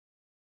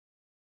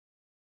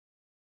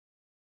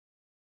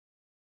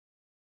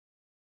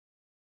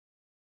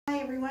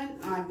everyone,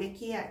 I'm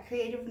Vicki at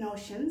Creative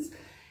Notions,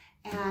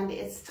 and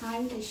it's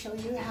time to show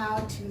you how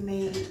to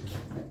make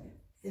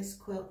this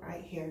quilt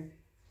right here.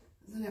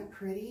 Isn't it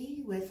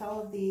pretty? With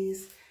all of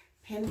these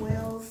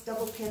pinwheels,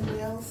 double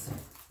pinwheels.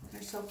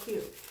 They're so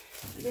cute.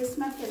 This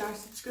month in our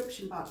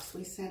subscription box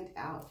we sent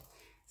out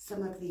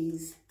some of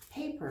these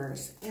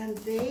papers, and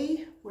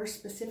they were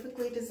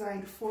specifically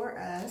designed for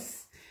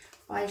us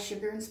by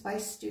Sugar and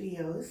Spice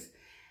Studios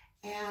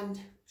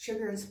and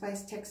Sugar and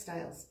Spice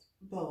Textiles,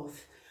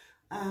 both.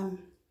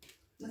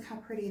 Look how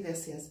pretty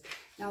this is.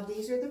 Now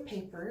these are the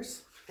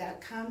papers that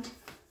come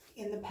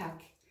in the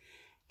pack,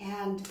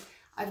 and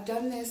I've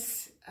done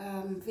this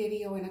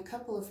video in a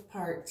couple of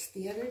parts.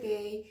 The other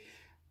day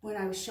when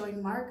I was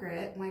showing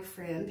Margaret, my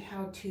friend,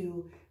 how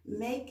to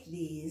make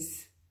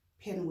these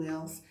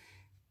pinwheels,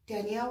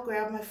 Danielle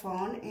grabbed my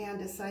phone and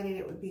decided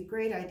it would be a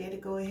great idea to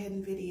go ahead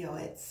and video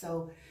it.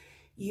 So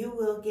you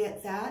will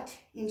get that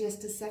in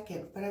just a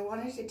second, but I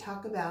wanted to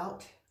talk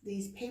about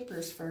these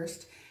papers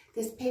first.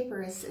 This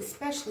paper is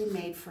especially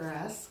made for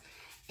us,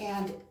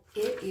 and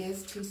it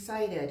is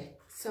two-sided.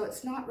 So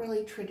it's not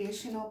really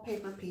traditional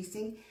paper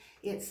piecing.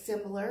 It's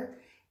similar,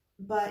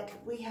 but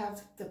we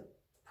have the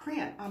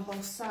print on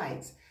both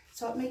sides.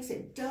 So it makes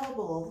it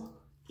double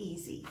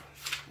easy.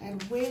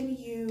 And when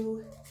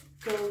you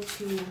go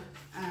to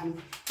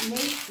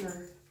make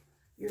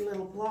your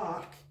little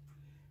block,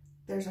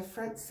 there's a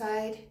front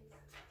side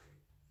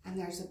and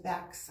there's a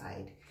back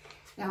side.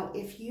 Now,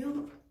 if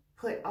you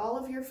put all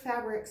of your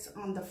fabrics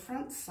on the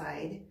front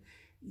side,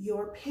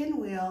 your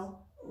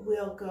pinwheel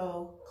will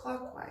go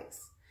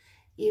clockwise.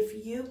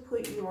 If you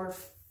put your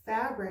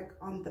fabric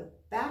on the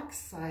back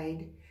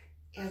side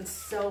and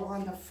sew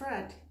on the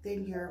front,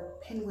 then your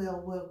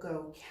pinwheel will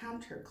go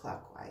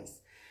counterclockwise.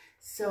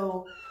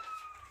 So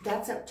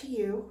that's up to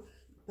you,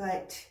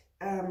 but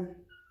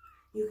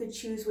you could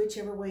choose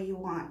whichever way you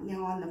want.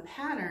 Now on the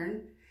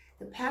pattern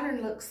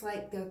looks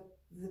like the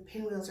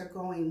pinwheels are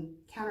going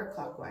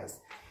counterclockwise.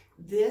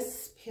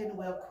 This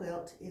pinwheel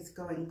quilt is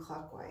going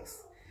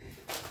clockwise.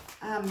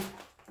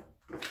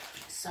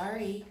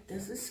 Sorry,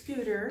 this is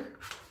Scooter,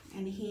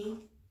 and he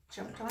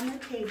jumped on the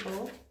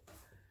table.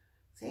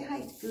 Say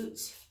hi,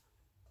 Scoots.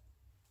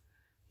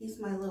 He's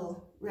my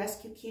little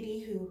rescue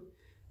kitty who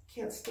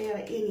can't stay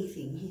out of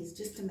anything. He's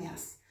just a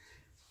mess.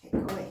 Okay,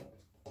 go away.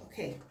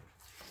 Okay,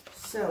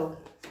 so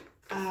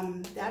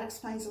that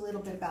explains a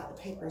little bit about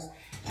the papers,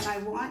 and I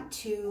want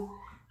to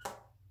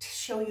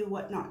show you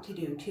what not to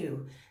do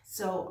too.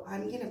 So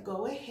I'm going to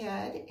go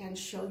ahead and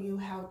show you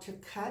how to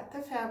cut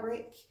the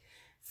fabric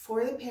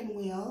for the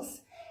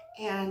pinwheels,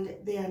 and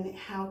then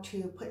how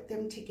to put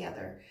them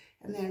together.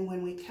 And then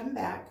when we come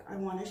back, I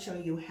want to show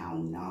you how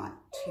not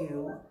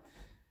to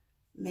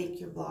make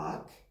your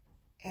block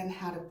and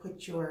how to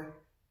put your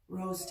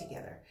rows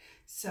together.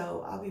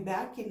 So I'll be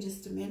back in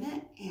just a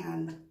minute,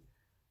 and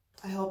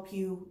I hope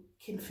you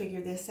can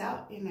figure this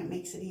out and it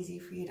makes it easy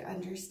for you to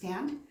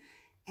understand.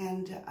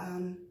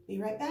 And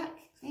be right back.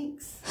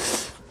 Thanks.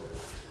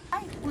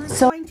 Hi, we're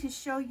going to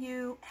show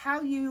you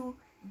how you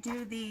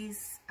do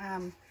these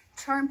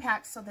charm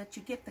packs so that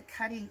you get the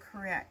cutting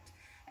correct.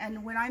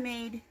 And when I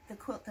made the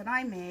quilt that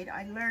I made,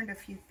 I learned a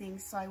few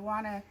things, so I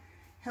want to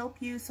help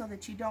you so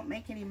that you don't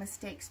make any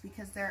mistakes,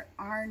 because there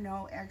are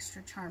no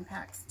extra charm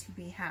packs to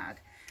be had.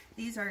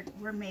 These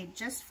were made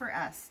just for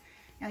us.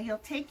 Now you'll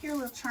take your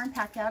little charm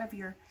pack out of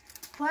your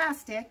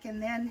plastic,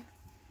 and then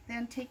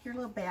take your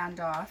little band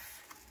off.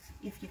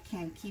 If you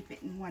can, keep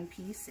it in one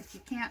piece. If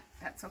you can't,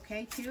 that's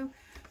okay too.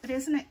 But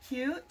isn't it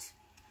cute?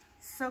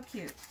 So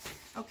cute.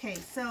 Okay,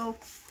 so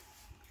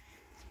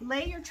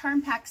lay your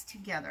charm packs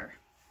together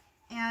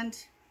and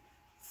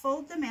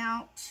fold them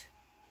out,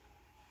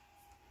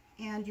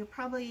 and you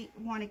probably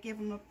want to give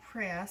them a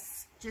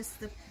press, just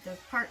the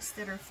parts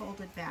that are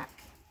folded back.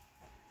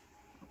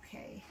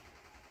 Okay,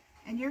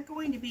 and you're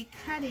going to be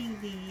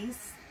cutting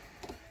these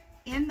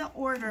in the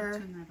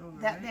order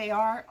that they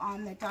are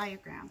on the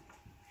diagram.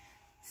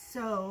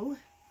 So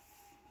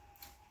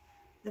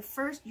the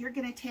first, you're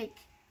going to take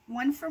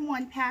one from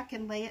one pack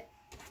and lay it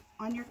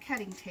on your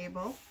cutting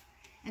table,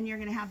 and you're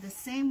going to have the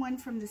same one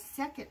from the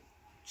second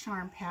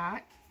charm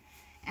pack.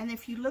 And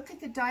if you look at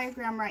the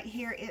diagram right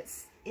here,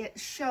 it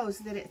shows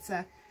that it's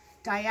a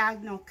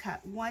diagonal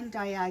cut, one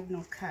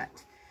diagonal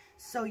cut.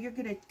 So you're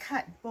going to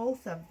cut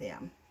both of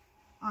them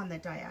on the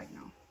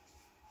diagonal.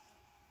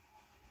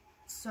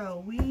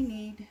 So we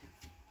need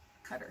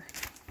a cutter.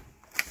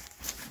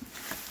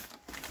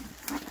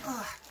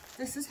 Ugh,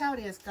 this is how it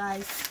is,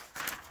 guys.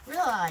 Real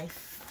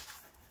life.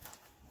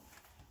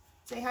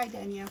 Say hi,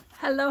 Danielle.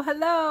 Hello,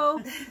 hello.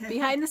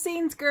 Behind the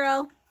scenes,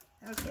 girl.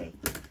 Okay.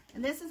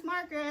 And this is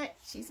Margaret.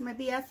 She's my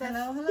BFF.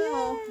 Hello,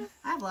 hello. Yay.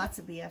 I have lots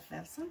of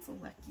BFFs. I'm so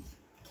lucky.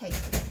 Okay.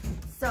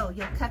 So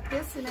you'll cut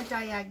this in a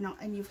diagonal,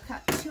 and you've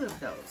cut 2 of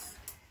those.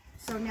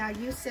 So now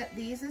you set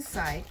these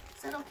aside.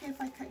 Is that okay if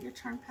I cut your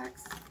charm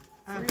packs?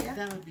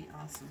 That would be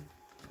awesome.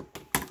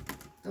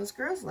 Those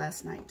girls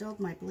last night dulled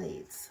my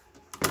blades.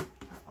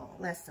 Uh-oh,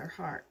 bless their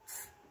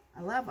hearts.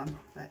 I love them,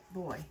 but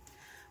boy.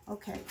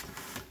 Okay,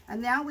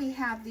 and now we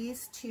have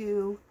these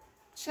 2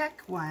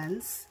 check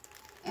ones,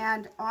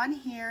 and on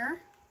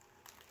here,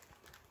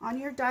 on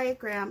your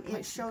diagram,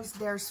 it shows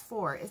there's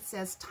 4. It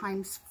says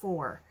times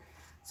 4.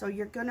 So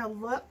you're gonna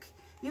look,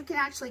 you can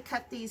actually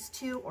cut these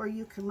too, or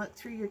you can look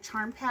through your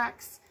charm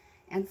packs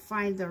and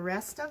find the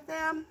rest of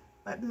them,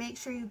 but make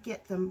sure you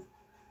get them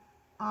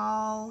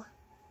all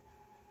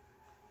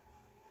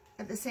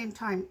at the same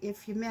time.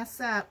 If you mess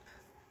up,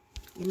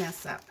 you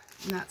mess up,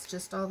 and that's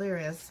just all there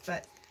is.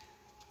 But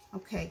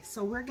okay,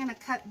 so we're gonna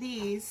cut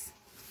these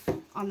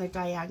on the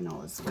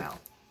diagonal as well.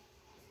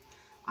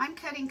 I'm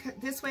cutting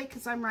this way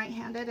because I'm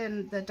right-handed,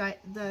 and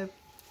the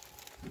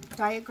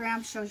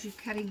diagram shows you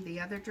cutting the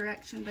other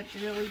direction, but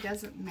it really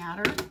doesn't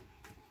matter.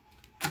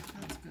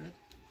 That's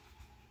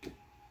good.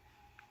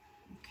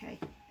 Okay,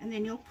 and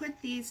then you'll put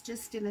these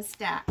just in a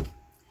stack.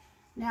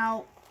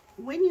 Now,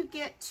 when you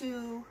get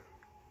to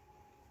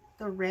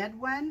the red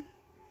one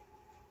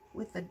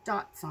with the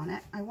dots on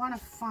it, I want to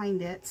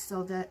find it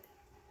so that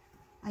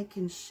I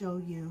can show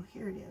you.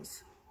 Here it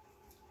is.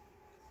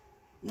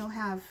 You'll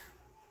have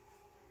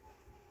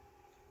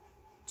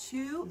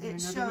 2. It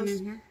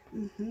shows,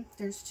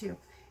 there's 2.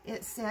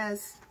 It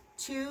says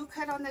 2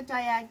 cut on the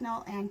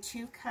diagonal and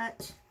 2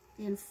 cut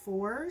in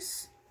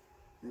 4s.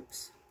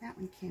 Oops, that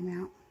one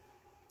came out.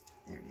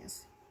 There it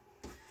is.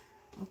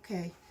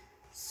 Okay,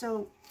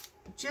 so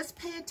just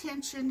pay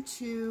attention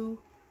to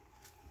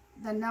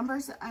the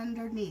numbers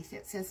underneath.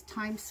 It says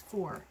times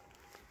 4,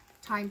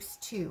 times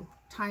 2,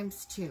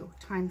 times 2,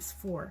 times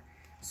 4.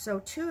 So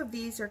 2 of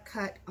these are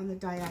cut on the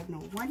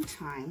diagonal one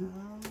time.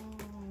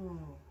 Oh.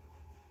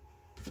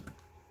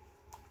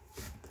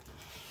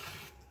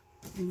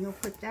 And you'll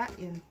put that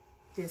in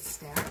this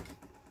stack.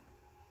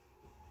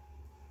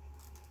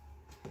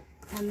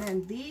 And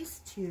then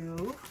these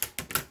 2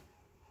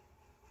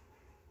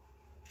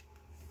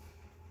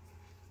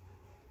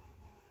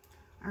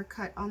 are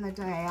cut on the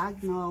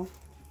diagonal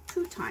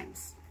 2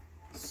 times.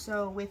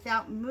 So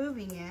without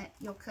moving it,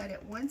 you'll cut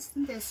it once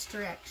in this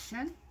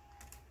direction.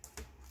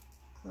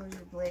 Close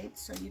your blade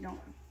so you don't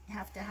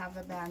have to have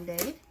a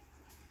band-aid.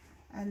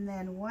 And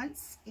then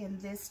once in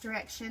this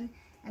direction.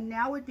 And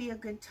now would be a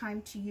good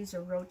time to use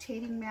a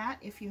rotating mat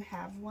if you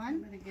have one.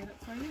 I'm going to get it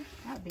for you.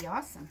 That would be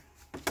awesome.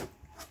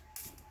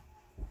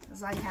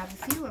 Because I have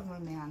a few of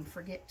them and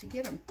forget to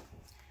get them.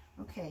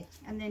 Okay,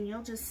 and then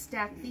you'll just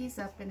stack these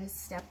up in a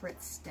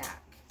separate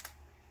stack.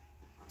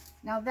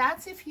 Now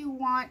that's if you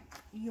want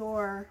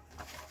your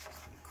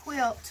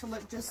quilt to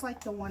look just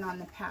like the one on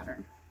the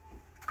pattern.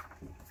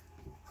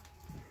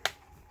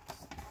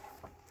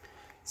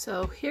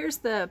 So here's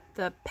the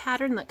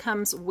pattern that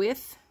comes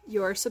with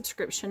your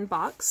subscription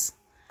box,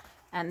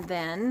 and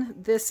then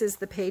this is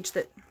the page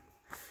that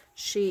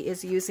she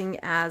is using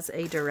as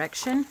a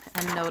direction.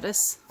 And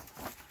notice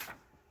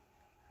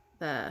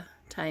the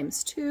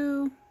times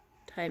 2,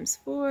 times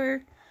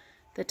 4,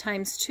 the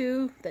times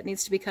 2 that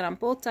needs to be cut on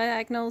both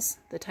diagonals,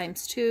 the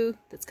times 2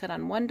 that's cut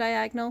on one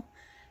diagonal,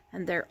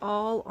 and they're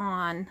all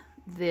on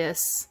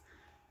this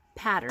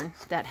pattern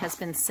that has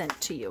been sent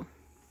to you.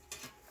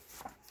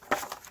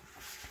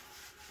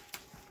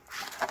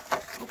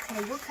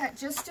 Okay, we'll cut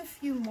just a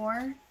few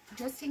more,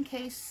 just in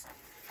case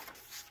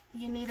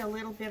you need a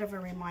little bit of a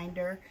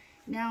reminder.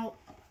 Now,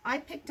 I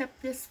picked up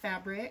this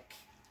fabric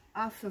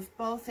off of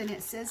both, and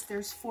it says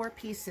there's 4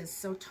 pieces,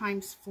 so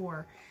times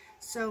 4.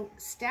 So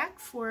stack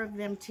 4 of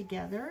them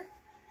together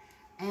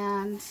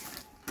and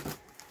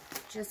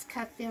just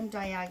cut them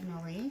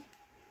diagonally.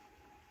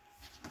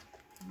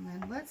 And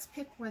then let's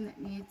pick one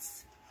that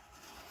needs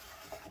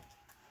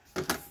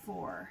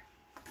 4.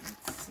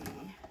 Let's see.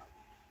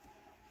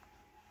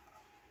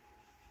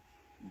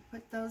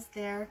 Put those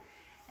there,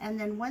 and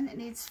then one that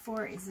needs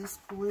 4 is this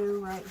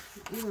blue right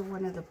here, either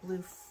one of the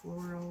blue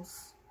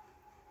florals,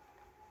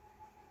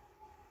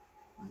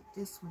 like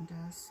this one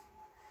does.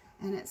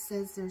 And it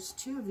says there's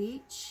 2 of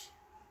each,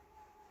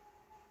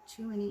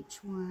 2 in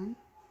each one.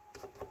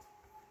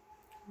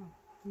 Oh,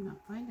 I'm not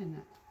finding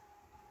it.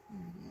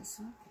 There it is.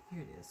 Huh?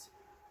 Here it is.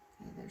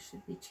 Okay, there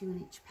should be 2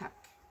 in each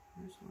pack.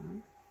 There's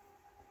one.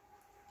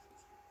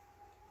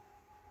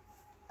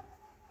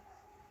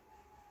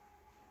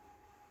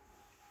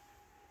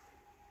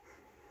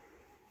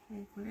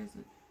 Okay, where is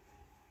it?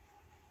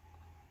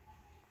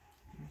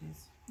 There it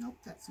is. Nope,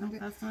 that's not it.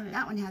 That's not it.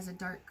 That one has a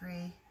dark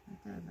gray.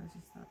 It does. I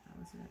just thought that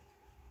was it.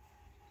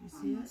 Do you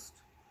see Almost.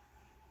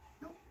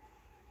 it? Nope.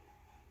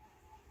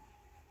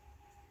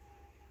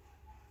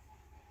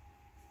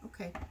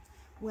 Okay,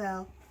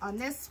 well, on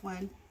this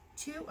one,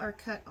 2 are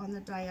cut on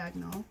the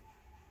diagonal.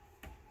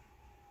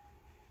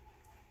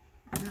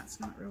 And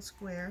that's not real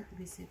square. Let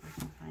me see if I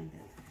can find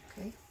it.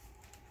 Okay.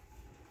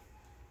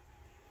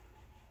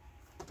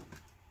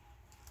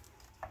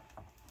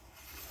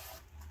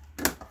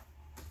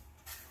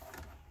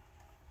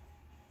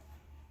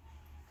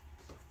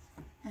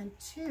 And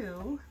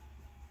 2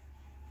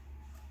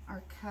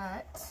 are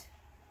cut.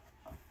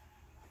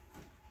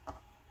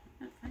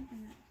 Not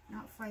finding it.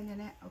 Not finding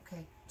it?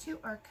 Okay. 2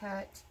 are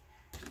cut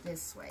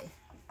this way.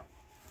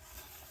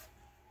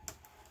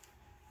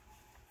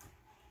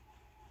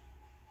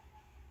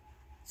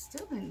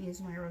 Still didn't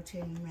use my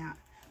rotating mat.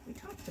 We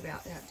talked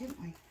about that, didn't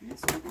we?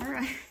 Yes. All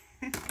right.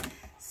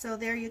 So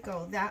there you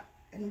go. That,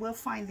 and we'll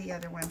find the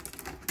other one.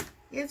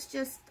 It's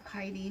just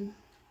hiding.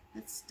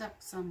 It's stuck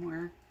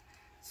somewhere.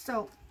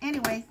 So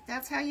anyway,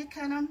 that's how you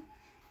cut them.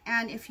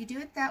 And if you do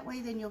it that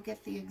way, then you'll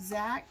get the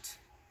exact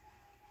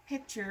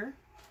picture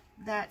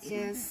that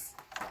is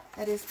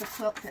the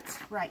quilt that's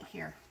right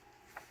here.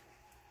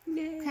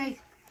 Yay. Okay,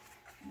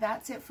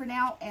 that's it for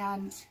now,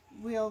 and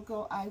I will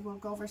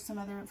go over some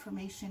other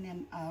information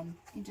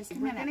in just a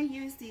minute. We're going to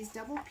use these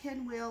double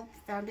pinwheel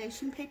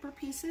foundation paper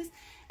pieces,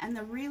 and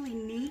the really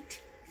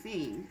neat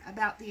thing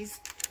about these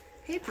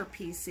paper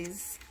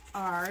pieces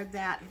are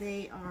that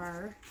they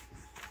are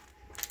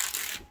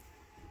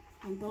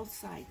on both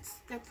sides.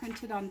 They're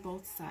printed on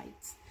both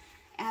sides,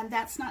 and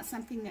that's not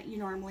something that you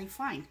normally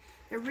find.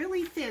 They're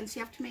really thin, so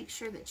you have to make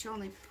sure that you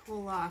only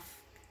pull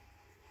off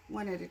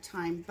one at a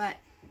time, but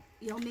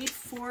you'll need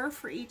 4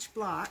 for each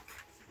block.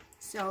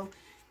 So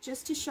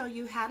just to show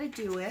you how to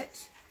do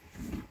it,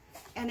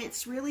 and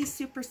it's really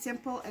super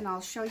simple, and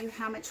I'll show you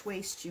how much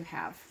waste you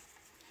have.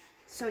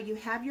 So you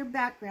have your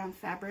background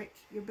fabric.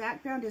 Your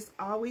background is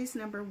always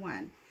number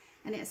 1,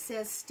 and it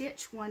says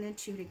stitch 1 and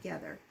 2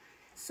 together.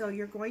 So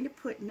you're going to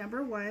put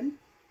number 1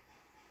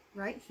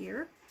 right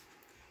here,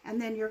 and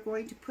then you're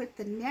going to put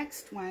the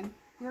next one.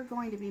 We're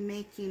going to be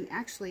making,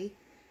 actually,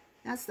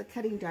 that's the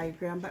cutting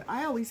diagram, but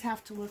I always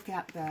have to look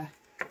at the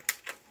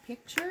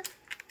picture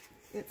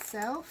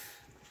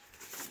itself,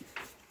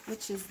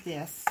 which is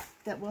this,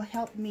 that will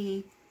help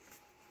me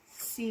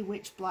see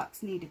which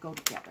blocks need to go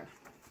together.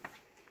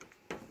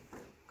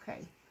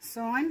 Okay,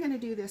 so I'm going to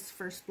do this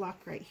first block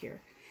right here.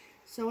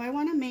 So I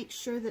want to make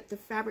sure that the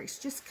fabric's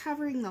just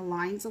covering the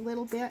lines a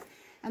little bit,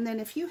 and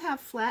then if you have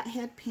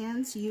flathead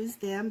pins, use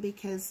them,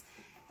 because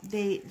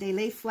they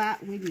lay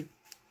flat when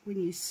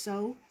you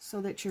sew,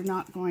 so that you're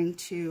not going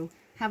to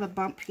have a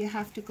bump you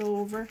have to go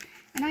over.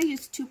 And I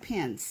use 2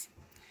 pins.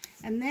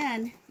 And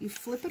then you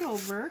flip it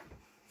over,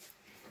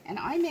 and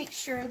I make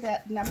sure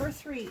that number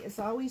 3 is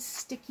always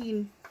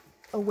sticking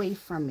away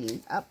from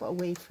me, up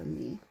away from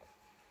me.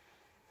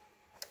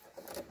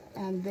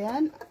 And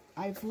then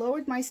I've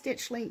lowered my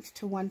stitch length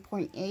to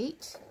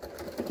 1.8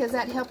 because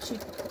that helps you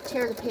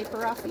tear the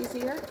paper off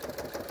easier.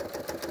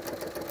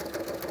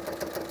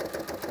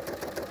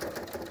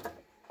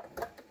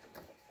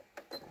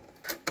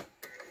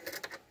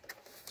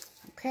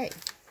 Okay,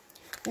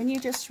 then you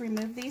just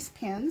remove these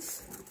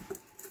pins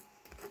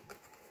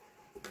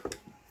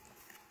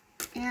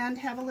and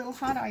have a little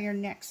hot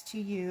iron next to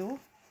you,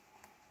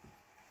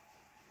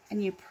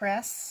 and you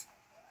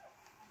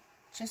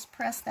just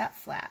press that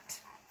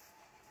flat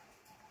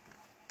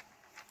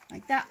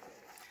like that.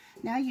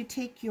 Now you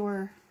take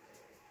your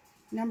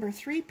number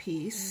 3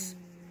 piece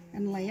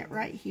and lay it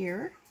right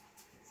here,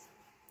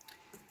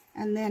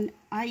 and then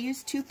I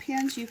use 2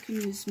 pins. You can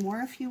use more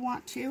if you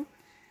want to,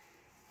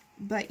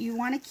 but you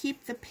want to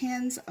keep the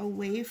pins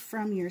away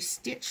from your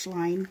stitch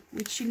line,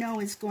 which you know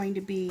is going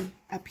to be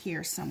up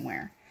here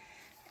somewhere.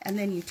 And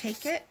then you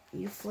take it,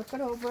 you flip it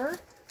over,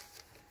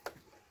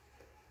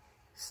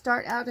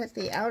 start out at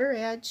the outer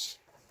edge,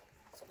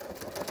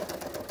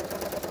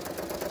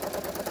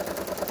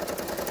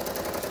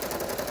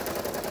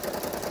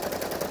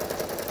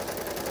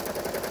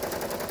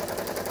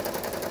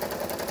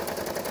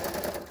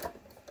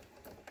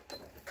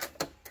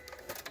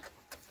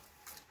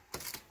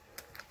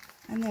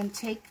 and then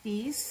take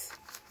these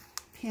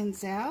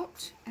pins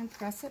out and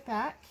press it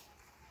back,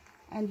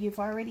 and you've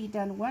already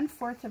done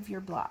 1/4 of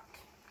your block.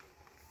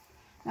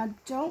 Now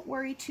don't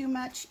worry too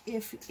much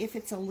if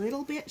it's a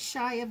little bit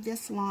shy of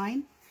this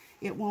line.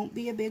 It won't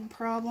be a big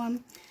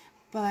problem,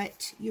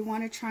 but you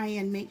want to try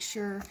and make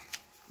sure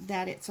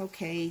that it's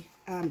okay,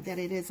 that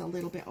it is a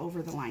little bit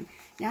over the line.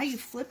 Now you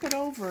flip it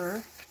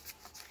over,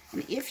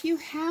 and if you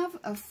have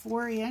a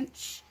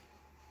 4-inch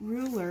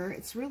ruler,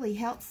 it's really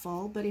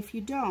helpful, but if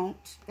you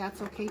don't,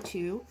 that's okay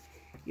too.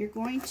 You're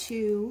going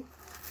to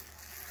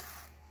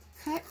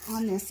cut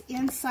on this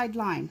inside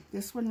line,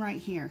 this one right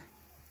here,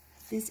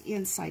 this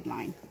inside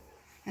line,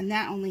 and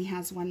that only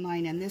has 1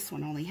 line, and this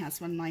one only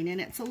has 1 line,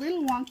 and it's a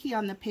little wonky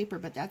on the paper,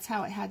 but that's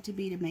how it had to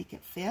be to make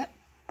it fit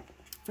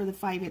for the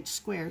 5-inch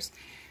squares.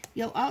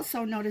 You'll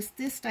also notice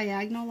this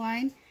diagonal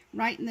line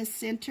right in the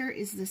center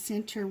is the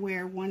center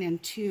where 1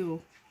 and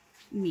 2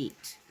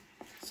 meet.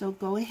 So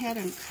go ahead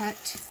and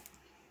cut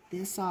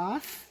this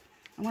off.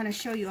 I want to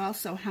show you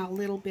also how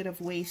little bit of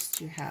waste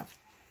you have.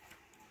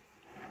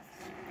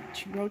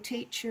 To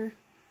rotate your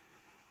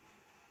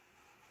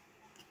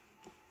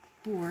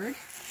board.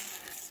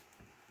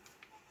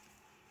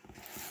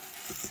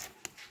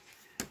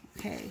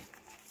 Okay,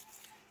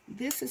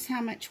 this is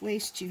how much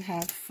waste you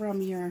have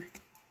from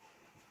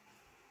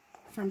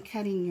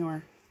cutting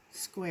your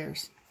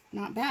squares.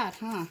 Not bad,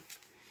 huh?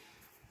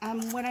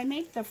 When I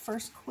made the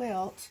first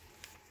quilt,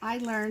 I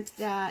learned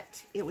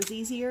that it was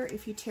easier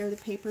if you tear the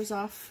papers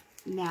off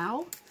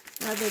now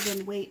rather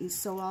than wait and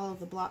sew all of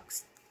the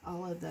blocks,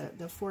 all of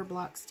the 4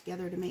 blocks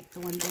together to make the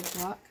one big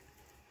block.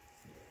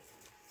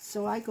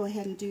 So I go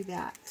ahead and do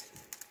that.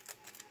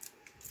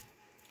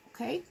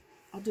 Okay,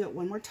 I'll do it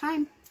one more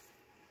time.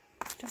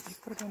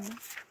 Put it on there.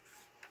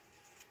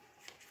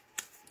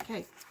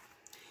 Okay,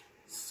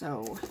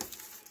 so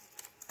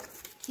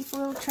keep a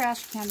little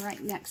trash can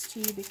right next to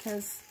you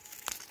because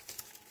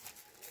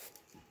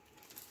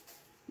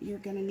you're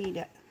going to need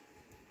it.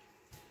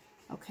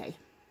 Okay,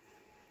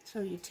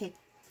 so you take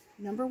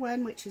number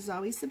 1, which is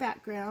always the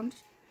background.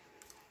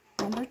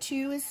 Number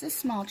 2 is the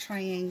small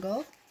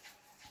triangle.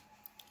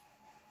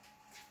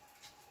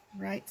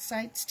 Right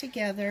sides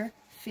together,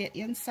 fit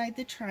inside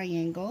the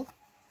triangle.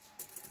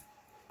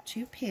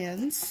 2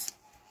 pins.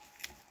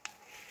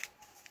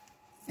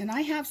 And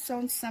I have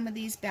sewn some of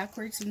these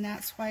backwards, and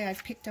that's why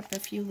I've picked up a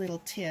few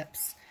little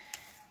tips.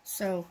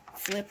 So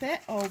flip it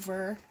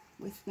over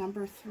with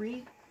number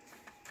 3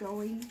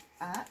 going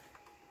up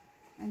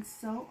and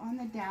sew on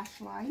the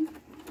dash line.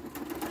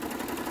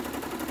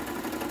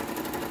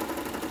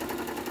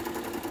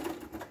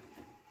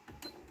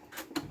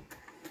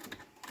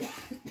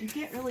 You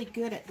get really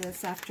good at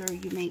this after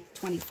you make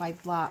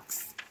 25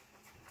 blocks.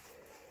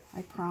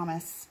 I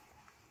promise.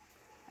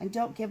 And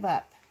don't give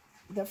up.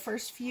 The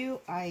first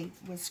few, I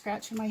was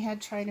scratching my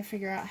head trying to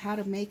figure out how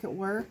to make it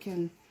work,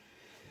 and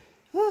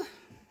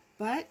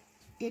but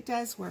it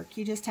does work.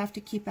 You just have to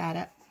keep at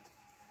it.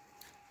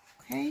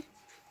 Okay.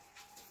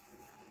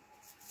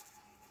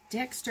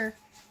 Dexter,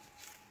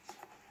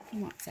 he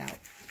wants out.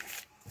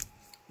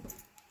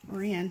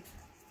 We're in.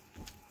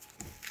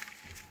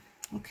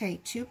 Okay,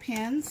 2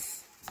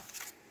 pins,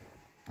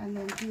 and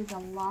then do the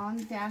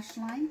long dash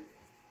line.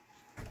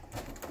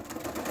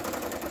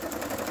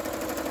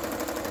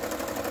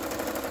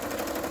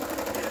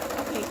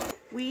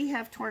 We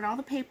have torn all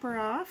the paper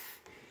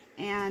off,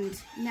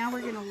 and now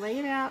we're going to lay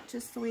it out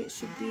just the way it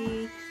should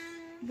be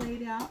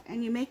laid out,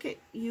 and you make it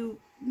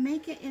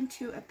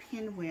into a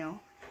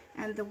pinwheel.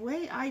 And the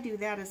way I do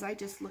that is I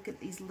just look at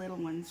these little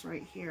ones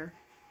right here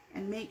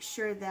and make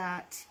sure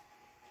that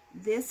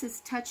this is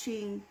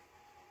touching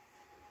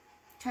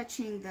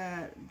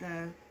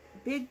the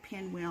big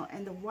pinwheel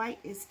and the white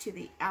is to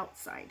the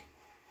outside.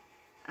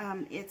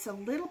 It's a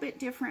little bit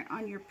different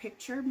on your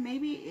picture.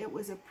 Maybe it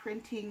was a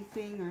printing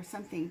thing or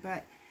something,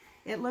 but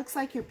it looks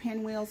like your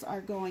pinwheels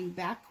are going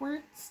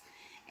backwards,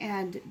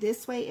 and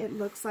this way it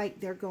looks like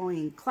they're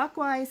going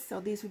clockwise, so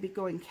these would be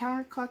going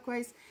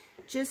counterclockwise.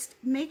 Just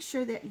make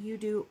sure that you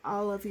do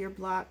all of your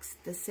blocks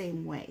the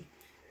same way.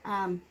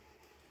 And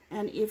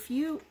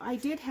I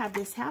did have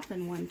this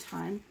happen one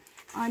time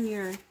on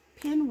your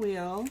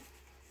pinwheel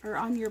or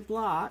on your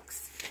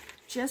blocks.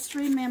 Just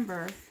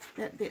remember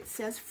that it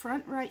says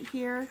front right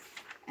here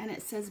and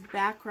it says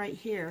back right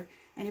here,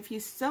 and if you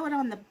sew it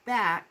on the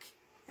back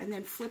and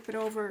then flip it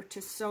over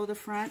to sew the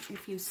front,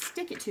 if you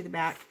stick it to the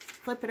back,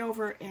 flip it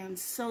over and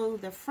sew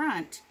the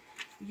front,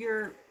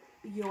 your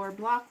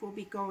block will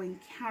be going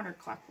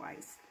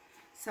counterclockwise.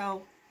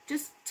 So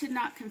just to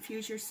not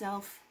confuse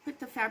yourself, put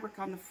the fabric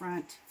on the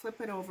front,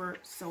 flip it over,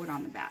 sew it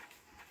on the back.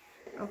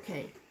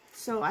 Okay,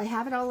 so I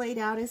have it all laid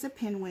out as a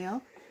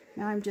pinwheel.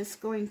 Now I'm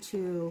just going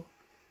to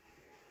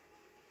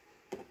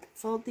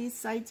fold these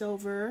sides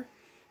over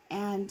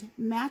and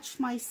match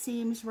my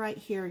seams right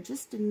here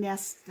just to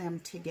nest them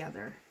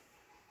together.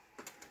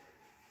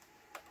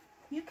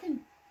 You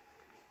can,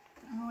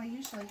 I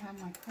usually have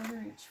my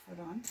 1/4 inch foot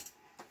on. So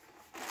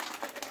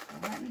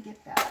let me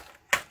get that.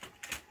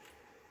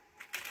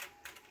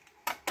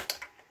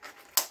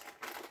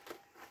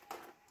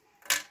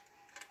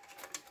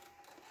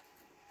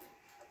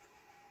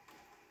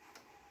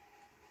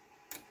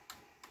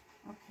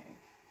 Okay.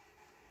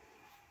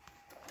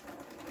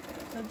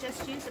 So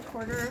just use a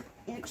 1/4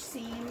 inch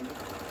seam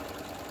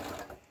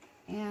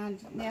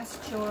and nest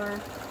your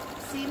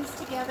seams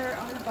together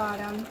on the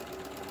bottom.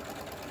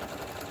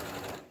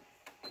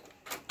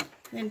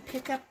 Then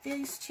pick up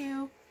these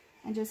 2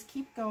 and just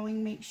keep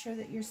going. Make sure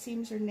that your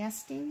seams are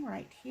nesting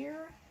right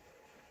here.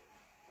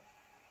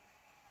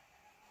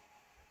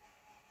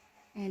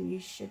 And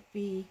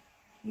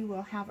you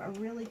will have a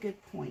really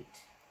good point.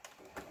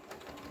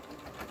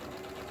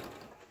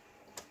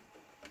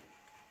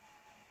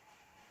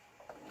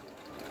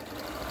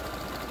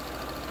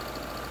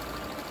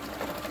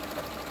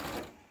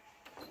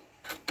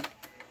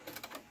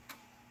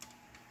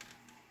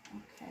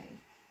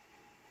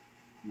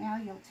 Now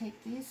you'll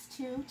take these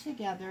 2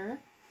 together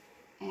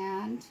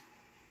and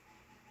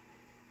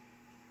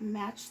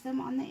match them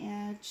on the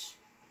edge.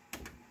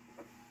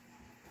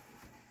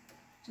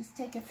 Just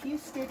take a few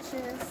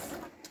stitches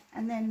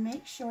and then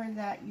make sure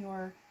that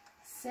your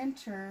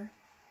center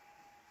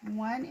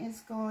one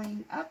is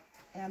going up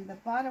and the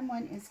bottom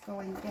one is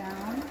going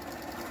down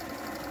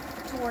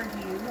toward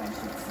you, I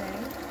should say.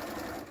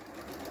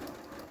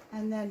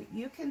 And then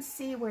you can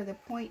see where the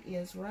point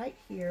is right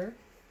here,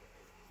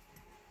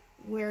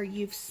 where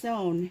you've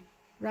sewn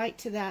right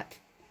to that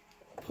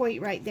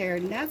point right there,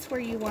 and that's where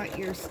you want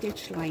your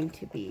stitch line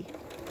to be.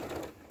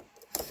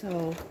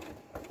 So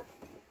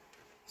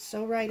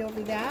sew right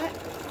over that,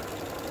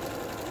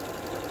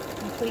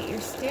 complete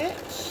your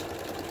stitch,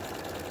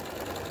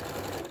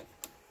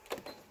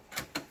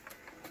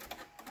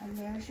 and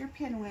there's your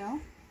pinwheel,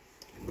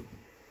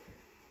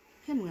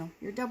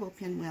 your double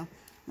pinwheel.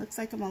 Looks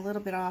like I'm a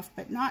little bit off,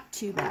 but not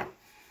too bad.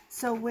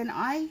 So when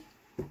I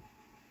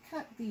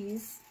cut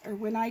these, or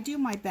when I do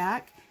my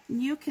back,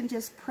 you can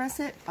just press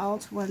it all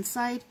to one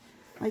side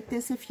like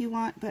this if you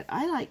want, but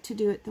I like to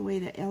do it the way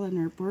that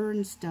Eleanor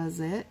Burns does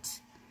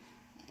it.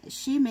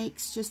 She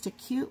makes just a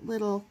cute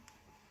little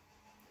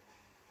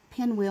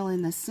pinwheel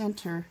in the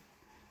center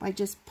by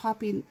just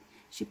popping,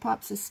 she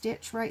pops a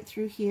stitch right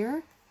through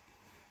here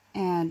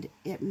and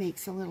it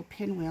makes a little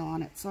pinwheel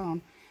on its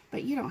own.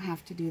 But you don't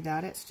have to do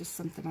that, it's just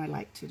something I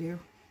like to do.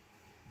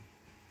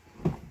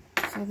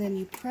 So then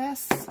you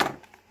press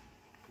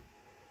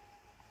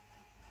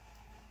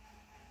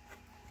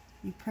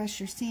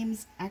your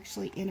seams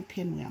actually in a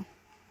pinwheel,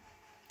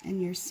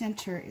 and your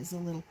center is a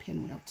little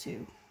pinwheel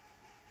too.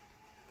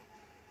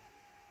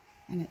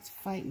 And it's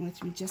fighting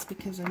with me just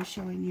because I'm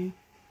showing you.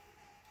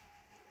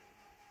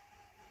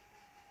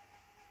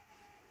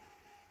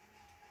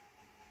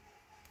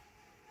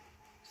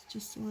 It's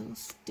just a little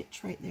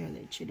stitch right there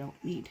that you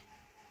don't need.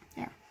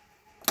 There.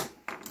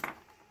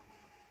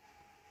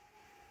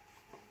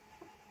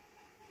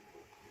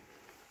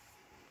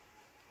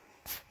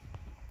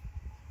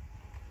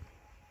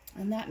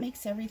 And that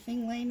makes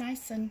everything lay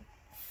nice and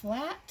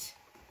flat.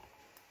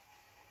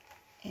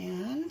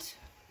 And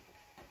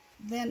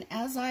then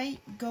as I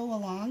go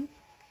along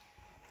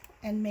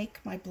and make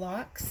my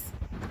blocks,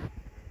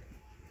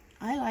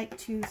 I like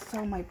to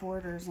sew my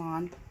borders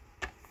on.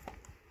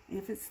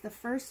 If it's the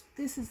first,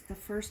 this is the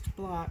first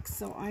block,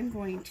 so I'm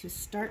going to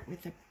start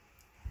with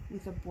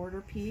a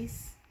border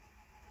piece.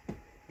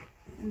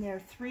 And they're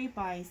 3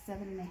 by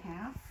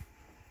 7.5,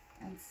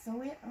 and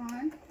sew it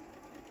on.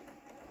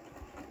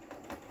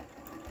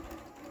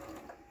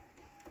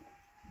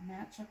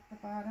 Match up the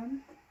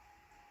bottom,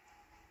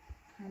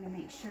 kind of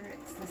make sure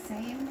it's the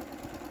same,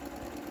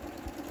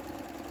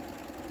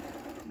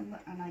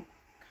 and I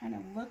kind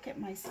of look at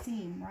my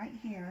seam right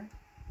here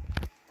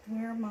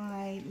where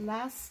my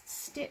last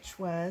stitch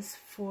was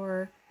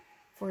for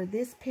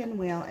this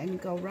pinwheel, and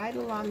go right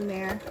along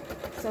there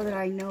so that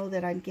I know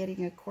that I'm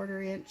getting a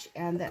 1/4 inch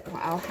and that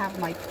I'll have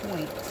my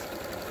point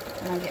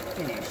when I get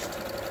finished.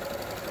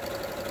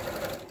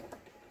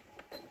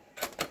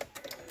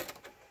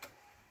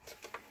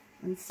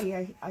 And see,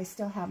 I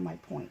still have my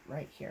point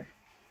right here.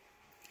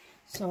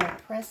 So I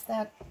press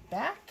that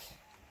back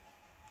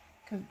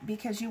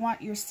because you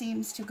want your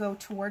seams to go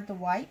toward the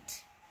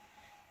white.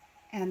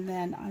 And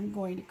then I'm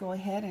going to go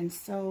ahead and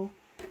sew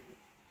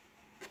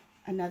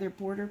another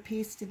border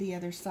piece to the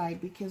other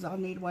side, because I'll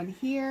need one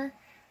here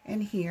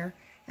and here.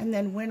 And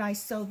then when I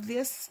sew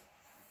this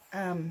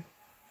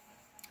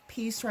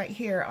piece right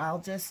here,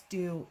 I'll just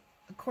do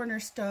a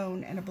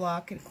cornerstone and a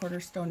block and a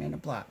cornerstone and a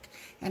block,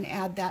 and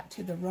add that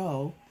to the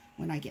row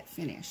when I get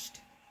finished.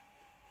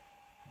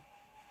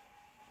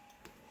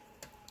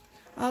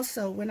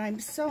 Also, when I'm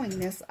sewing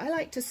this, I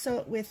like to sew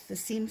it with the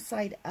seam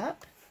side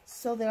up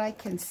so that I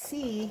can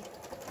see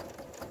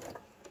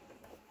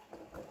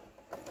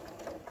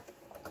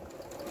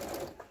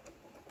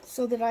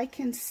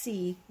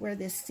where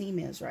this seam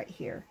is right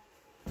here.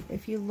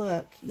 If you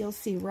look, you'll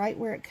see right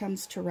where it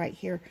comes to right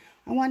here.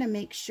 I want to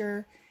make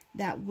sure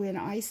that when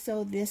I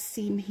sew this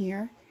seam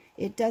here,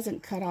 it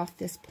doesn't cut off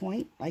this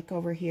point like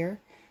over here.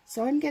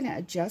 So I'm going to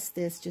adjust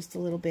this just a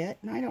little bit,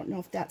 and I don't know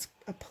if that's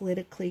a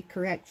politically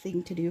correct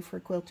thing to do for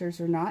quilters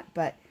or not,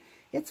 but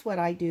it's what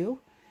I do,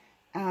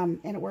 and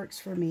it works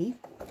for me.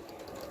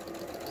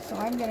 So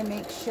I'm going to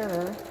make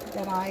sure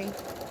that I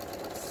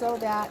sew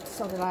that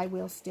so that I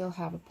will still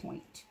have a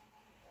point.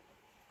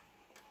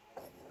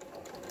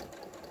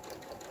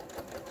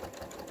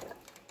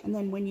 And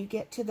then when you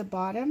get to the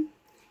bottom,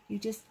 you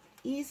just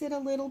ease it a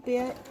little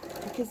bit,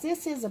 because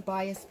this is a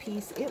bias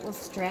piece. It will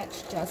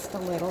stretch just a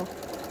little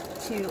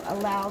to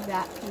allow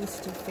that piece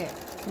to fit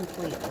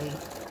completely.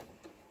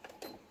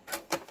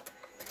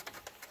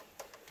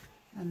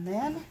 And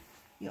then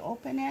you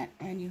open it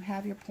and you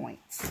have your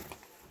points.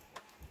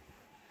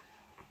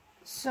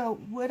 So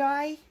would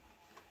I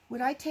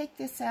take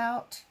this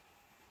out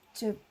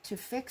to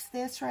fix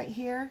this right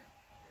here?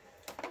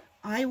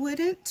 I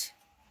wouldn't.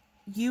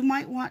 You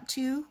might want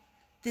to.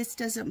 This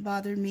doesn't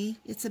bother me.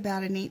 It's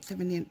about 1/8 of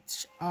an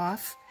inch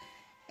off,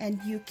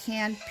 and you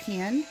can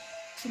pin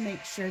to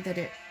make sure that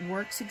it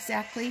works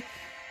exactly,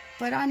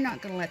 but I'm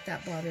not going to let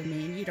that bother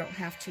me, and you don't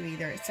have to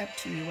either. It's up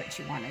to you what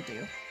you want to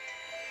do.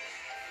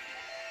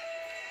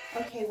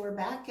 Okay, we're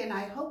back, and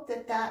I hope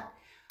that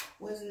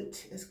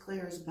wasn't as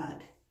clear as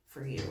mud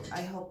for you.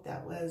 I hope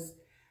that was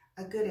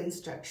a good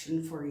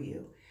instruction for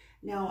you.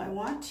 Now I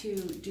want to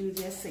do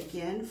this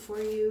again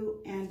for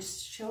you and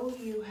show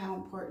you how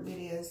important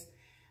it is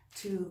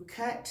to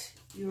cut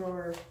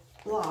your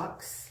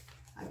blocks.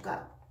 I've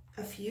got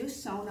a few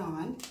sewn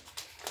on,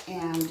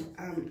 and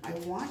I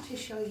want to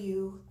show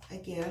you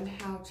again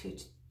how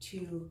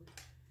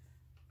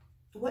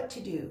what to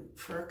do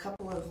for a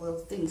couple of little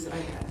things that I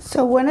have.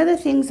 So one of the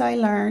things I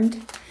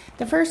learned,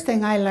 the first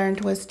thing I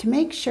learned was to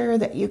make sure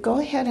that you go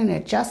ahead and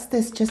adjust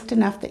this just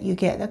enough that you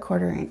get a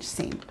 1/4 inch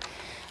seam.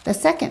 The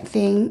second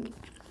thing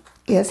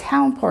is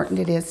how important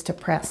it is to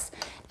press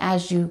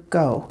as you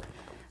go.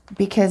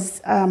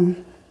 because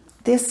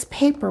this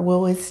paper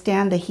will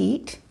withstand the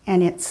heat,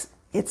 and it's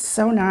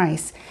so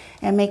nice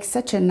and makes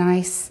such a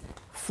nice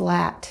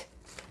flat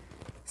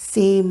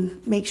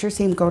seam. Makes your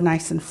seam go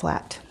nice and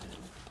flat.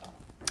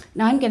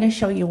 Now I'm going to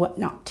show you what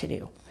not to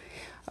do.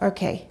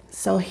 Okay,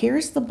 so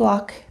here's the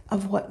block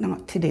of what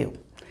not to do.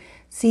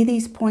 See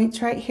these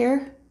points right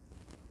here?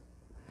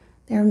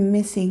 They're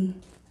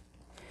missing.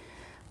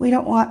 We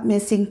don't want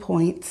missing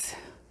points.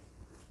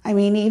 I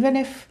mean, even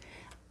if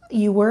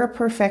you were a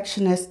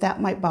perfectionist,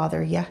 that might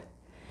bother you.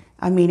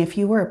 I mean, if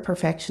you were a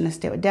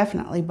perfectionist, it would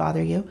definitely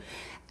bother you.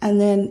 And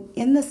then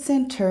in the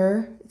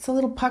center, it's a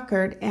little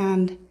puckered,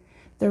 and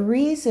the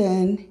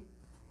reason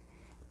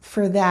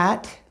for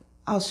that,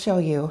 I'll show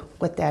you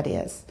what that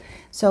is.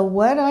 So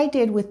what I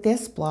did with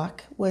this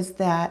block was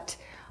that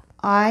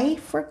I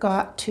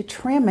forgot to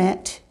trim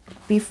it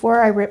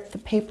before I ripped the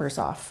papers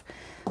off.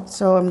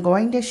 So I'm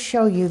going to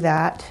show you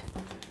that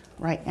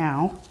right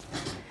now,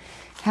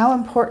 how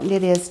important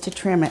it is to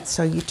trim it.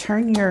 So you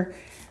turn your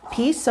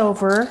piece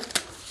over,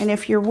 and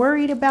if you're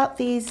worried about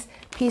these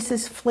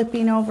pieces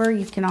flipping over,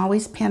 you can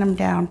always pin them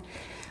down.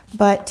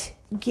 But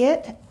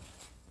get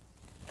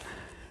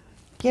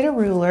a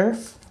ruler,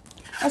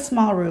 a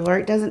small ruler.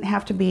 It doesn't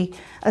have to be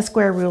a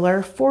square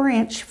ruler.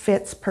 4-inch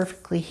fits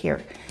perfectly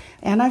here.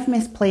 And I've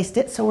misplaced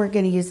it, so we're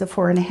going to use the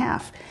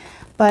 4.5.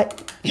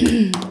 But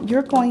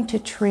you're going to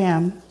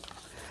trim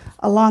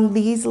along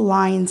these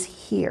lines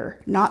here,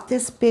 not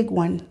this big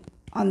one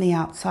on the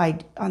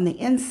outside. On the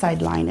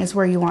inside line is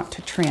where you want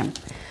to trim.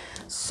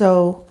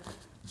 So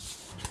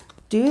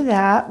do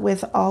that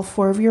with all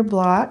 4 of your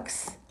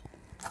blocks.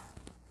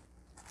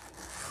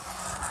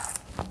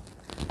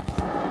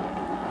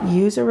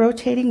 Use a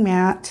rotating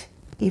mat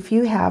if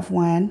you have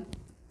one.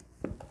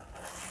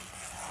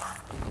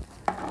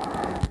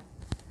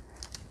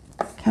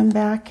 Come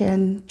back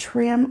and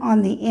trim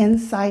on the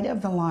inside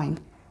of the line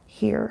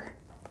here.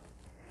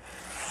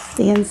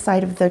 The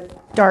inside of the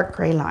dark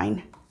gray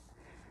line.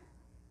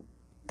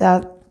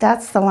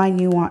 That's the line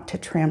you want to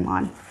trim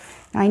on.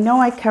 Now, I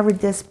know I covered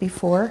this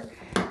before,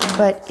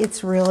 but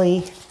it's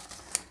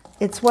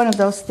one of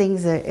those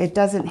things that it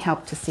doesn't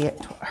help to see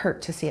it,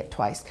 hurt to see it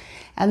twice.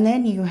 And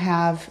then you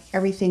have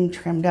everything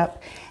trimmed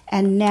up,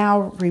 and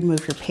now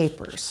remove your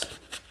papers.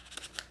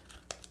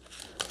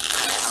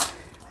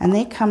 And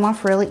they come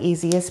off really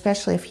easy,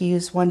 especially if you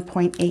use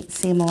 1.8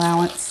 seam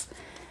allowance.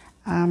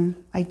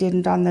 I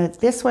didn't on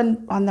this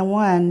one, on the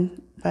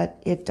one,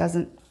 but it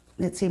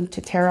seemed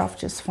to tear off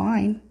just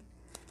fine.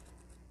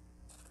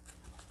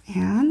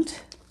 And,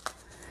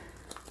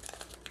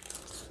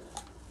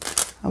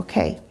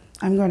 okay,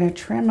 I'm going to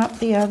trim up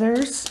the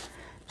others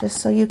just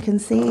so you can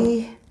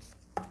see.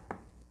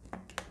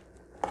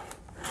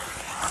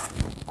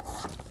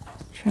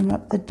 Trim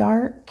up the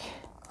dark.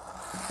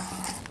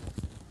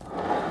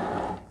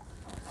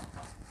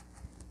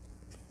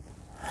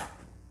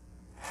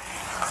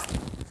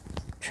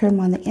 Trim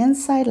on the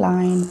inside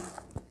line.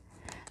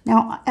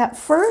 Now, at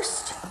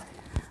first,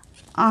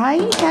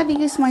 I had to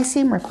use my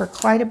seam ripper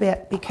quite a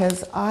bit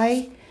because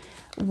I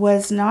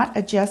was not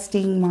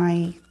adjusting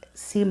my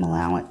seam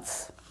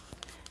allowance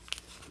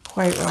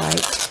quite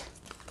right.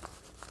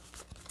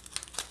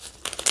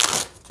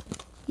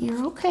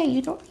 You're okay,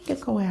 you don't need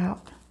to go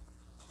out.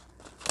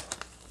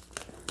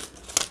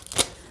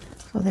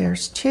 So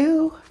there's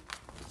 2.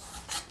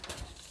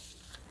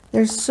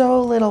 There's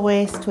so little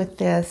waste with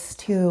this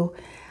too.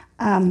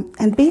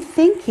 And be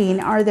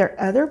thinking, are there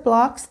other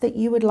blocks that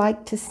you would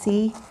like to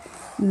see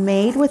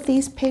made with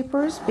these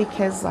papers?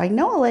 Because I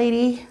know a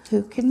lady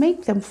who can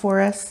make them for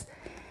us,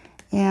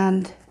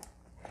 and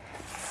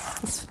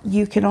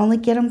you can only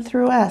get them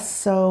through us.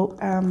 So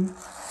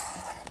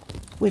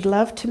we'd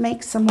love to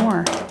make some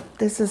more.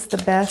 This is the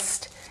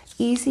best,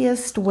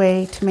 easiest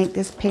way to make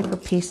this paper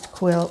piece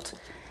quilt.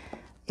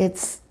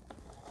 It's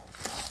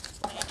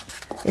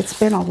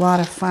been a lot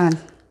of fun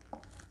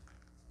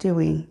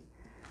doing.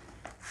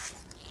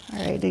 All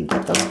right, I didn't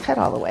get those cut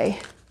all the way.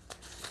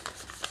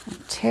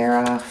 Tear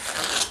off.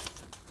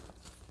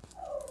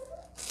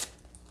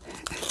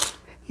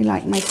 You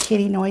like my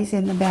kitty noise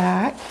in the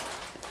back?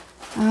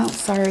 Oh,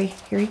 sorry.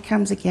 Here he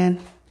comes again.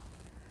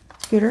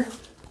 Scooter.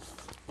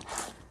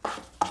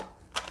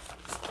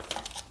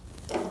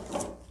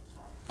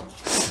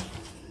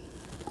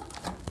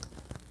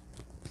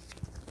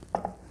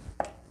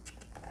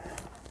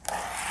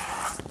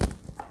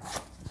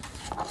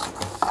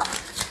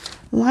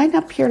 Line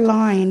up your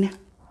line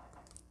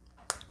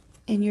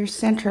in your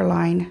center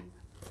line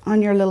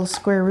on your little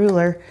square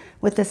ruler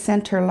with the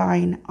center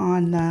line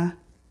on the...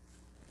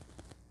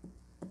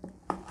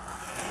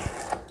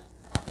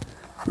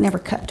 Never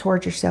cut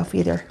towards yourself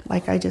either,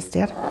 like I just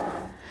did.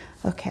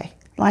 Okay,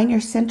 line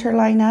your center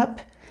line up,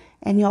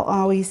 and you'll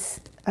always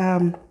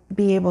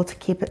be able to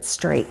keep it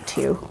straight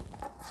too.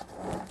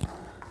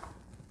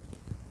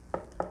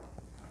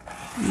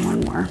 And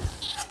one more.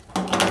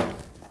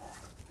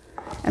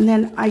 And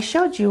then I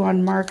showed you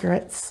on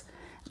Margaret's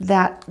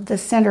that the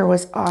center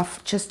was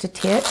off just a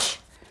titch.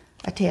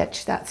 A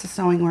titch, that's a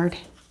sewing word.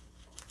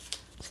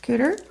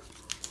 Scooter.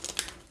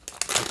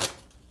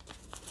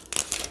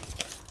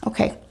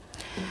 Okay,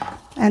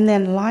 and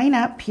then line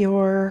up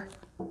your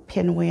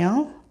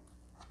pinwheel.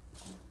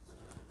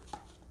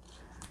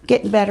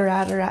 Getting better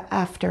at it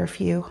after a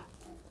few.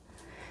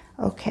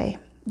 Okay,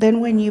 then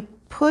when you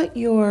put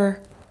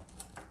your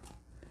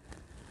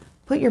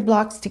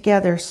blocks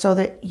together so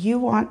that you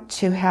want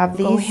to have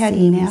these, go ahead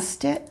and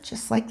nest it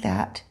just like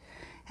that,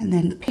 and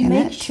then pin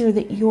it. Make sure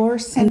that your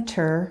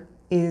center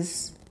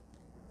is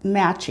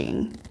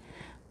matching.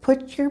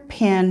 Put your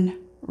pin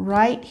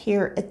right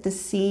here at the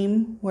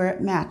seam where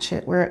it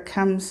matches, where it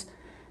comes,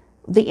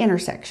 the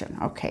intersection.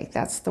 Okay,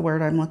 that's the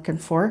word I'm looking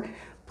for.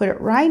 Put it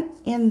right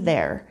in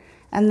there.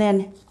 And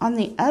then on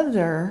the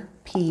other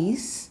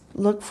piece,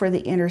 look for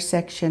the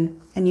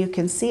intersection, and you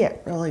can see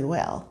it really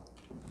well.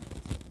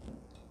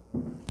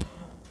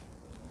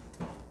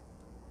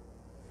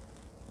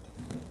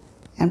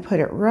 And put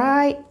it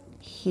right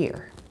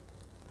here.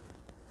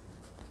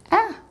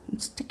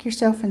 Stick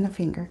yourself in the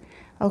finger.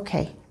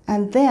 Okay,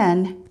 and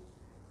then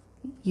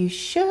you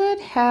should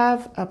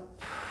have a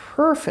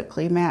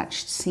perfectly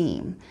matched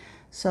seam.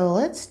 So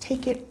let's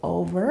take it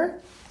over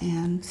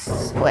and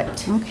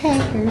split. Okay,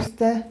 here's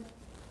the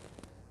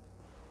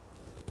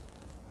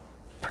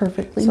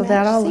perfectly matched seam. So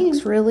that all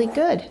looks really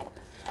good.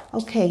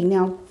 Okay,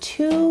 now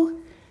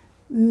to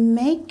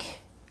make,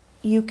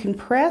 you can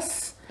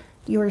press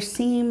your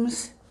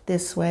seams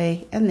this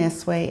way, and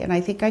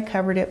I think I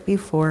covered it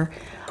before.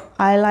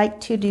 I like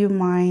to do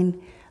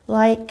mine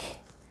like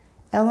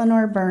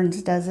Eleanor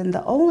Burns does, and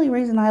the only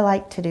reason I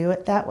like to do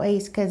it that way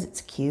is because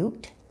it's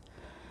cute.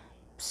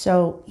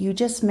 So you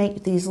just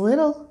make these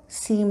little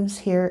seams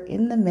here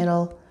in the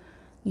middle.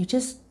 You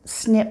just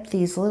snip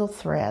these little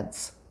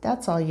threads.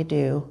 That's all you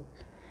do.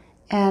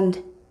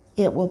 And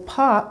it will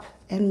pop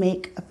and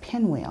make a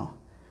pinwheel.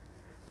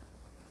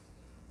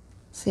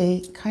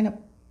 See, kind of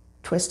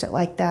twist it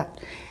like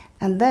that.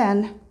 And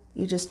then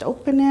you just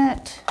open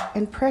it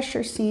and press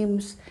your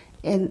seams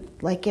in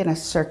like in a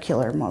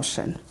circular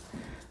motion.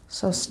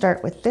 So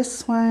start with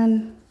this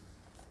one,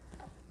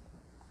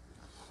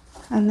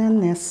 and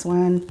then this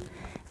one,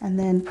 and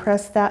then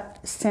press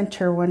that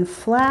center one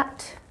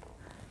flat.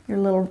 Your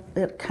little,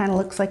 it kind of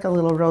looks like a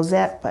little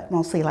rosette, but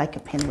mostly like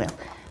a pinwheel.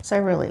 So I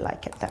really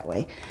like it that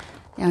way.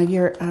 Now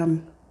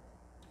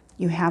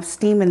you have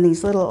steam in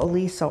these little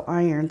Oliso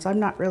irons. I'm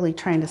not really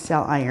trying to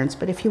sell irons,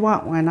 but if you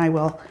want one, I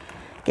will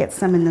get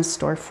some in the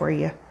store for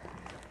you.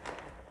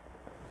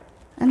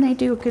 And they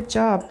do a good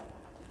job.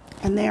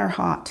 And they are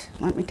hot,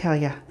 let me tell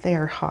you, they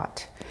are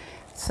hot.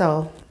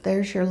 So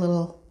there's your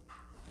little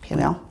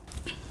pinwheel.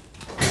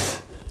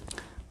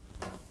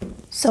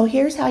 So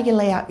here's how you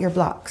lay out your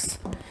blocks.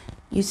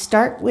 You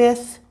start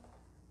with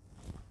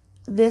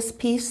this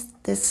piece,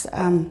 this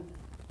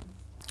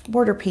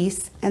border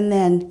piece, and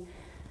then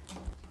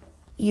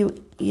you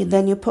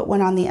put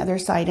one on the other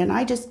side. And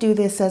I just do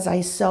this as I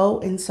sew,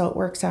 and so it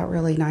works out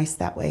really nice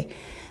that way.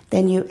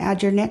 Then you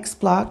add your next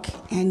block,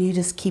 and you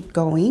just keep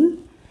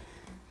going.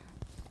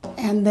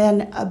 And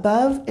then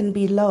above and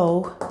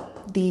below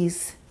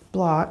these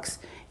blocks,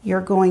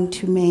 you're going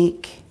to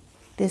make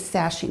this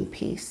sashing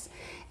piece.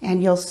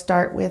 And you'll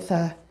start with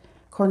a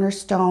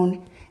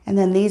cornerstone, and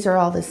then these are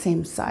all the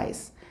same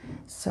size.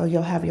 So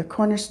you'll have your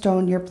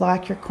cornerstone, your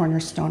block, your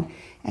cornerstone,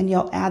 and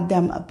you'll add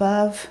them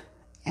above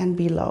and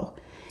below.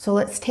 So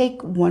let's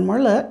take one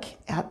more look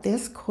at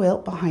this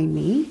quilt behind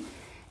me,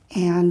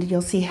 and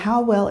you'll see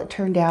how well it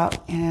turned out,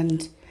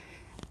 and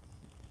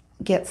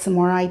get some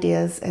more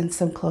ideas and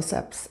some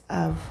close-ups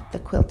of the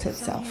quilt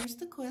itself. So here's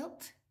the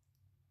quilt,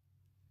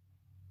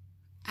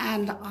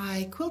 and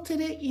I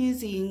quilted it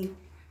using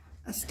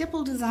a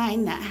stipple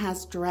design that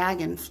has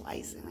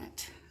dragonflies in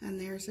it. And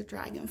there's a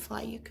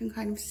dragonfly. You can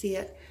kind of see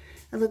it.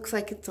 It looks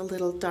like it's a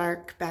little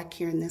dark back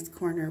here in this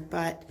corner,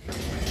 but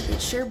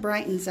it sure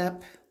brightens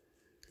up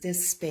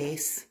this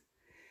space.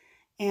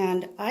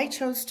 And I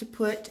chose to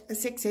put a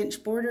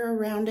 6-inch border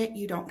around it.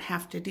 You don't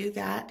have to do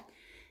that.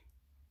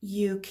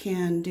 You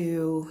can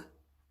do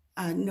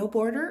no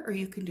border, or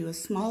you can do a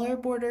smaller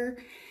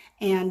border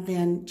and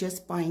then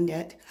just bind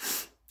it.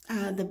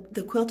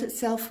 The quilt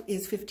itself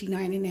is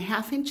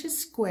 59.5 inches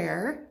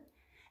square,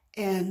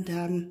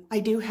 and I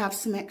do have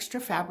some extra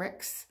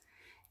fabrics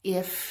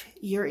if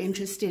you're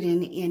interested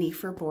in any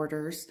for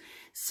borders.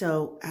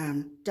 So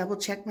double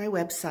check my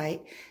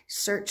website,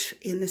 search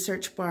in the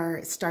search bar.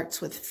 It starts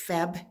with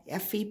Feb,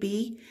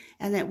 F-E-B,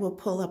 and it will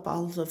pull up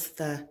all of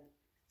the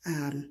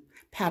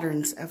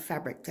patterns of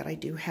fabric that I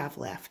do have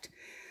left.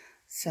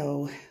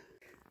 So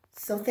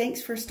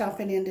thanks for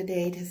stopping in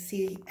today to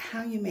see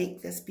how you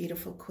make this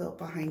beautiful quilt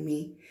behind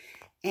me.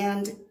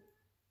 And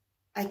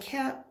I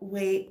can't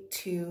wait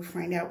to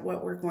find out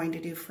what we're going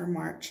to do for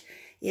March.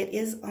 It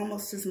is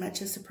almost as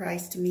much a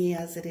surprise to me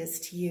as it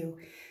is to you.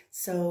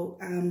 So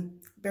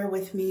bear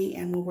with me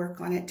and we'll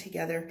work on it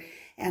together.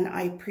 And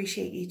I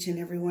appreciate each and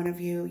every one of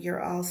you.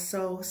 You're all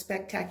so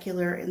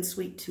spectacular and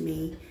sweet to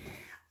me.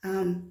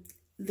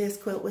 This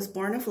quilt was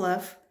born of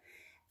love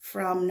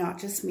from not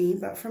just me,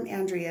 but from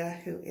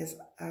Andrea, who is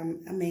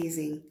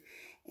amazing.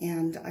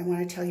 And I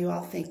want to tell you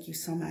all thank you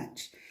so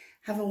much.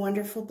 Have a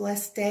wonderful,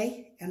 blessed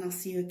day, and I'll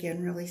see you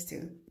again really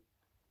soon.